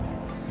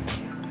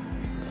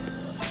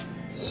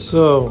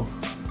So,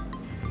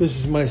 this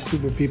is my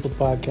Stupid People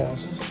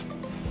podcast.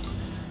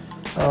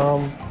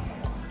 I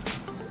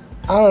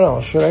don't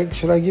know.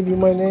 Should I give you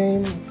my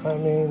name? I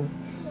mean,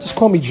 just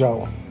call me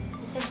Joe.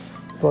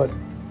 But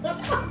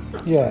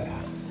yeah,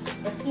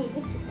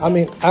 I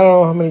mean, I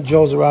don't know how many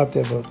Joes are out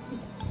there, but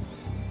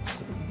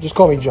just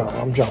call me Joe.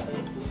 I'm Joe.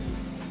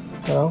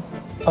 You know,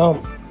 I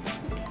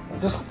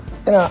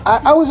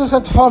was just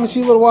at the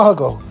pharmacy a little while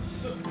ago.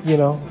 You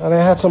know, and I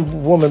had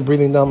some woman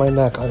breathing down my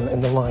neck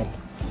in the line.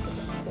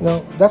 You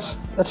know, that's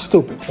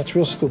stupid. That's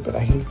real stupid.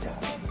 I hate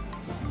that.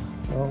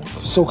 You know?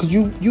 So could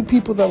you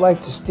people that like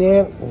to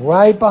stand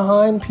right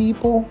behind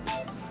people,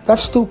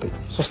 that's stupid.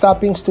 So stop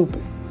being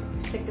stupid.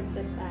 Take a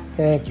step back.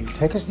 Thank you.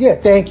 Thank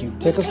you.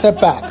 Take a step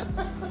back.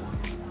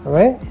 All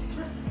right?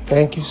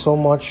 Thank you so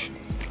much.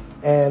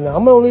 And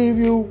I'm going to leave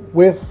you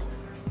with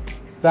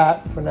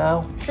that for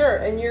now. Sure,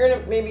 and you're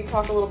going to maybe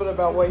talk a little bit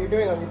about what you're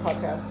doing on your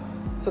podcast.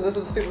 So this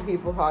is the Stupid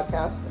People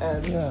podcast,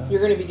 and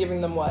You're going to be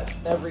giving them what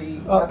every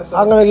episode?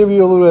 I'm going to give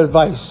you a little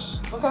advice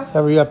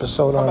every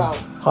episode about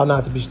how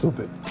not to be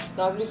stupid.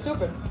 Not to be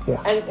stupid. Yeah.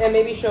 And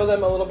maybe show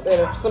them a little bit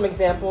of some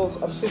examples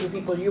of stupid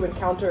people you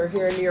encounter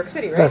here in New York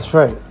City, right? That's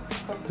right.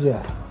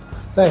 Yeah.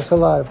 Thanks a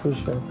lot. I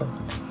appreciate that.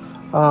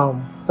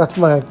 That's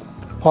my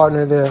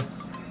partner there,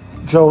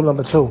 Joe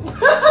number 2.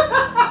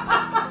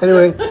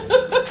 Anyway.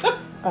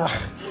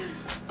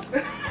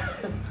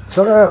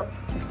 So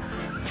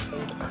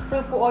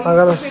I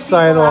gotta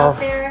sign off.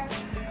 There,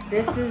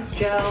 this is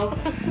Joe.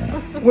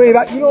 Wait,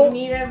 you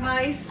need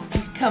advice?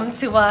 Just come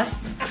to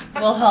us.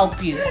 We'll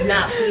help you.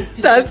 Not be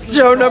stupid. That's people.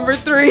 Joe number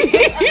 3.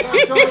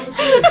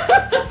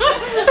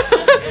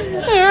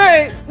 All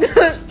right.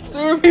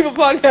 Stupid People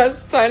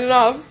podcast signing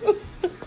off.